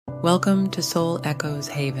Welcome to Soul Echoes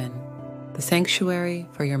Haven, the sanctuary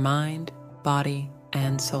for your mind, body,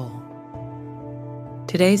 and soul.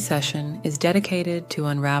 Today's session is dedicated to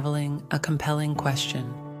unraveling a compelling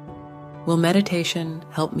question. Will meditation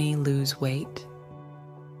help me lose weight?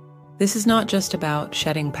 This is not just about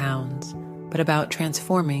shedding pounds, but about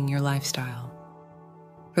transforming your lifestyle.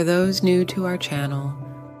 For those new to our channel,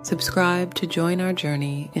 subscribe to join our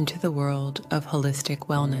journey into the world of holistic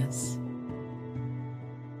wellness.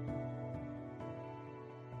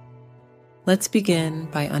 Let's begin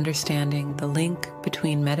by understanding the link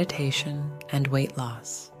between meditation and weight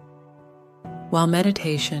loss. While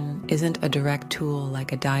meditation isn't a direct tool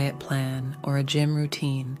like a diet plan or a gym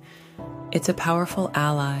routine, it's a powerful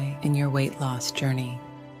ally in your weight loss journey.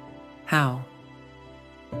 How?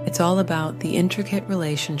 It's all about the intricate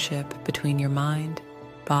relationship between your mind,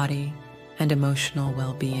 body, and emotional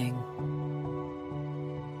well-being.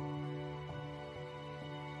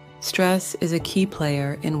 Stress is a key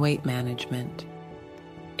player in weight management.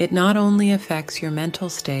 It not only affects your mental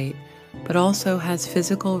state, but also has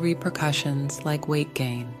physical repercussions like weight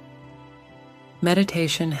gain.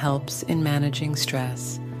 Meditation helps in managing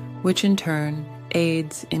stress, which in turn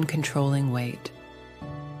aids in controlling weight.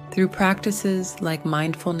 Through practices like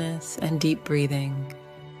mindfulness and deep breathing,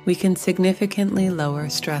 we can significantly lower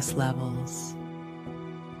stress levels.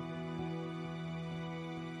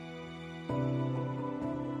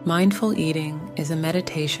 Mindful eating is a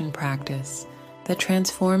meditation practice that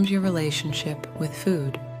transforms your relationship with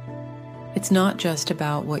food. It's not just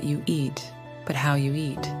about what you eat, but how you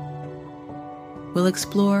eat. We'll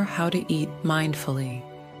explore how to eat mindfully,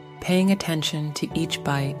 paying attention to each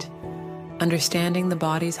bite, understanding the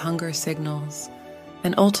body's hunger signals,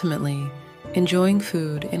 and ultimately enjoying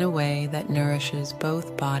food in a way that nourishes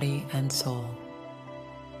both body and soul.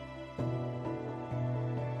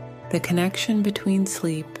 The connection between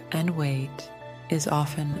sleep and weight is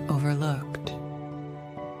often overlooked.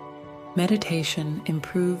 Meditation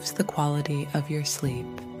improves the quality of your sleep,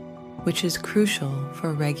 which is crucial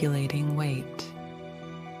for regulating weight.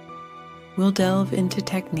 We'll delve into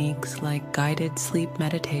techniques like guided sleep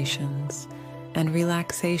meditations and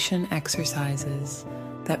relaxation exercises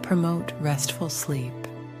that promote restful sleep.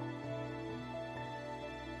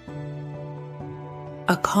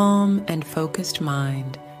 A calm and focused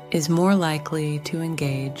mind is more likely to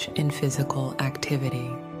engage in physical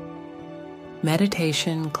activity.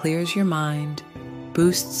 Meditation clears your mind,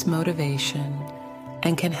 boosts motivation,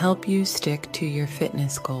 and can help you stick to your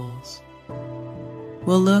fitness goals.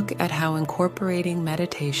 We'll look at how incorporating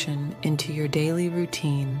meditation into your daily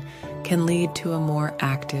routine can lead to a more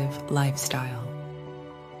active lifestyle.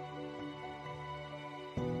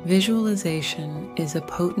 Visualization is a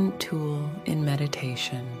potent tool in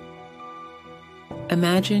meditation.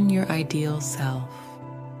 Imagine your ideal self,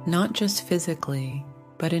 not just physically,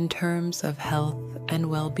 but in terms of health and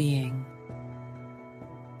well-being.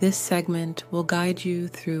 This segment will guide you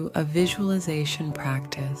through a visualization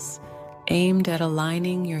practice aimed at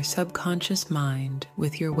aligning your subconscious mind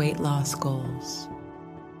with your weight loss goals.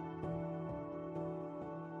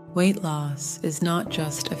 Weight loss is not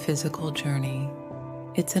just a physical journey,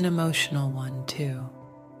 it's an emotional one too.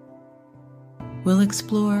 We'll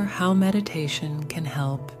explore how meditation can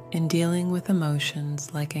help in dealing with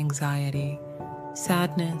emotions like anxiety,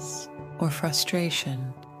 sadness, or frustration,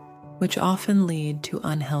 which often lead to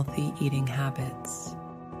unhealthy eating habits.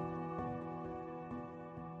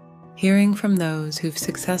 Hearing from those who've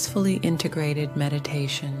successfully integrated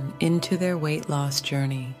meditation into their weight loss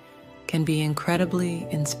journey can be incredibly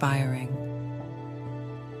inspiring.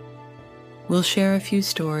 We'll share a few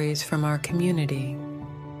stories from our community,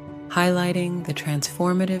 highlighting the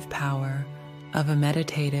transformative power of a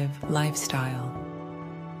meditative lifestyle.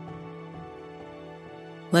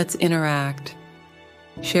 Let's interact.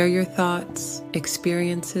 Share your thoughts,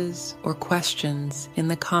 experiences, or questions in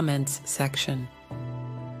the comments section.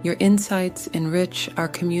 Your insights enrich our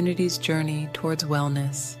community's journey towards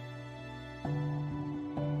wellness.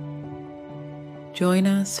 Join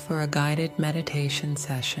us for a guided meditation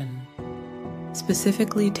session,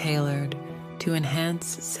 specifically tailored to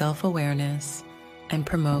enhance self-awareness and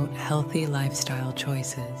promote healthy lifestyle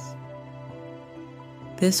choices.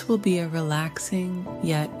 This will be a relaxing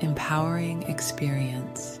yet empowering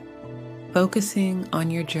experience, focusing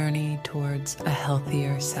on your journey towards a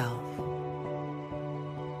healthier self.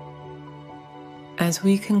 As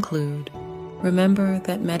we conclude, remember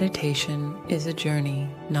that meditation is a journey,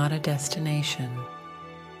 not a destination.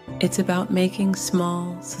 It's about making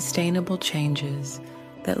small, sustainable changes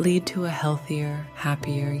that lead to a healthier,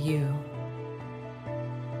 happier you.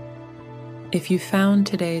 If you found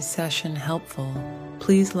today's session helpful,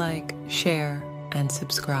 please like, share, and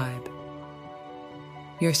subscribe.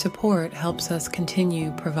 Your support helps us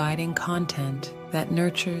continue providing content that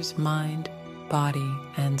nurtures mind, body,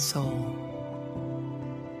 and soul.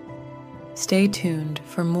 Stay tuned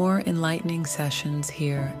for more enlightening sessions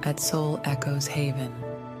here at Soul Echoes Haven.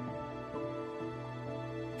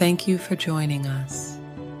 Thank you for joining us.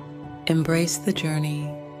 Embrace the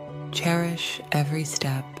journey, cherish every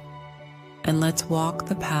step, and let's walk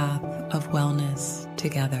the path of wellness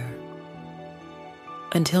together.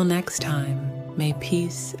 Until next time, may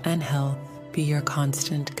peace and health be your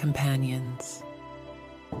constant companions.